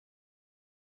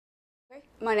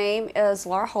My name is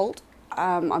Laura Holt.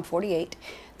 I'm 48.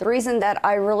 The reason that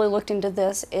I really looked into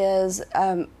this is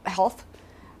health.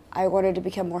 I wanted to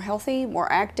become more healthy,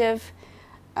 more active.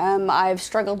 I've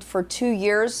struggled for 2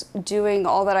 years doing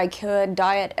all that I could,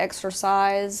 diet,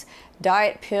 exercise,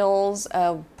 diet pills,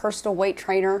 a personal weight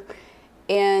trainer,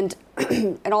 and,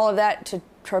 and all of that to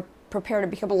prepare to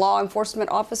become a law enforcement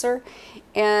officer.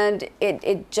 And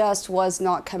it just was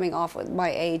not coming off with my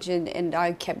age, and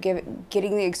I kept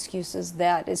getting the excuses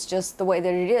that it's just the way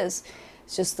that it is.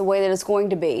 It's just the way that it's going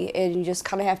to be, and you just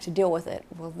kind of have to deal with it.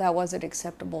 Well, that wasn't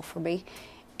acceptable for me.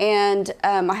 And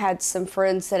I had some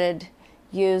friends that had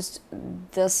used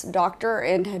this doctor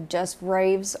and had just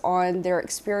raves on their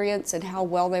experience and how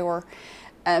well they were,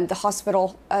 the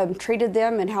hospital treated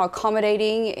them and how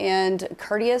accommodating and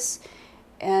courteous.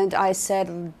 And I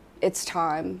said, it's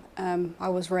time. I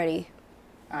was ready.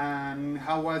 And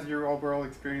how was your overall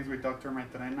experience with Dr.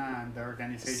 Maytorena and the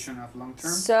organization of Long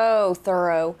Term? So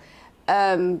thorough.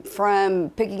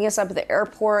 From picking us up at the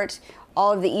airport,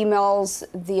 all of the emails,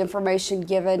 the information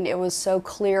given, it was so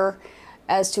clear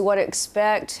as to what to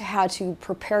expect, how to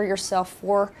prepare yourself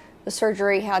for the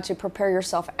surgery, how to prepare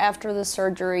yourself after the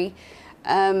surgery.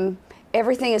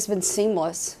 Everything has been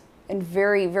seamless and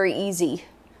very, very easy.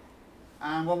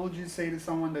 And what would you say to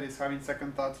someone that is having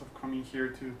second thoughts of coming here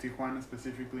to Tijuana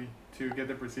specifically to get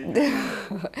the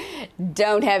procedure?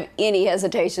 Don't have any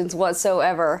hesitations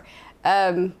whatsoever.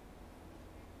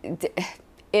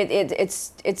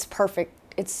 It's perfect.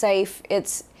 It's safe.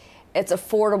 It's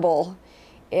affordable.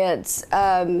 It's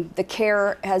the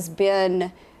care has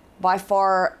been by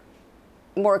far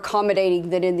more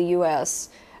accommodating than in the U.S.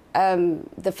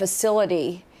 The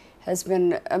facility has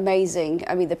been amazing.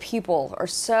 I mean, the people are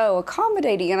so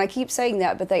accommodating, and I keep saying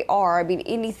that, but they are. I mean,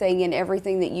 anything and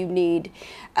everything that you need.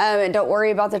 And don't worry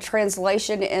about the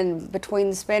translation in between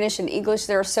the Spanish and English.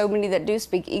 There are so many that do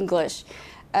speak English.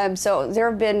 So there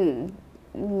have been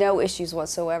no issues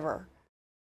whatsoever.